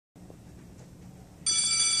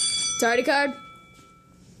Tardy card.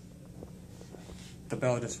 The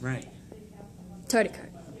bell just rang. Tardy card.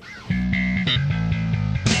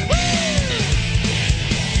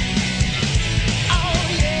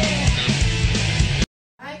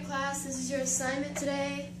 Alright class, this is your assignment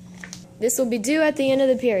today. This will be due at the end of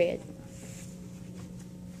the period.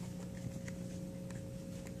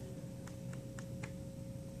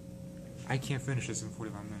 I can't finish this in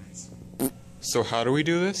 45 minutes. So how do we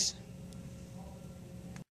do this?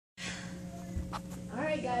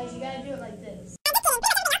 Alright guys, you gotta do it like this.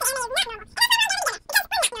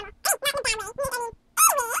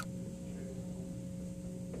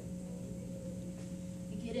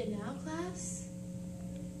 You get it now, class?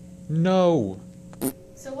 No.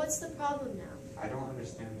 So what's the problem now? I don't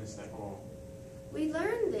understand this at all. We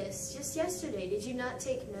learned this just yesterday. Did you not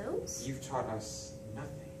take notes? You've taught us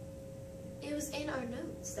nothing. It was in our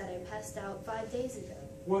notes that I passed out 5 days ago.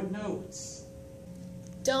 What notes?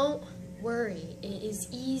 Don't worry. It is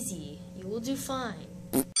easy. You will do fine.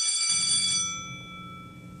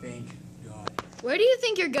 Thank God. Where do you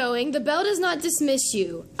think you're going? The bell does not dismiss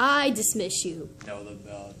you. I dismiss you. No, the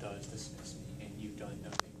bell does dismiss me, and you've done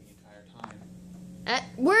nothing the entire time.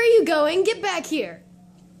 Where are you going? Get back here.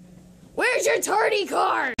 Where's your tardy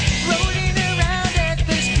card?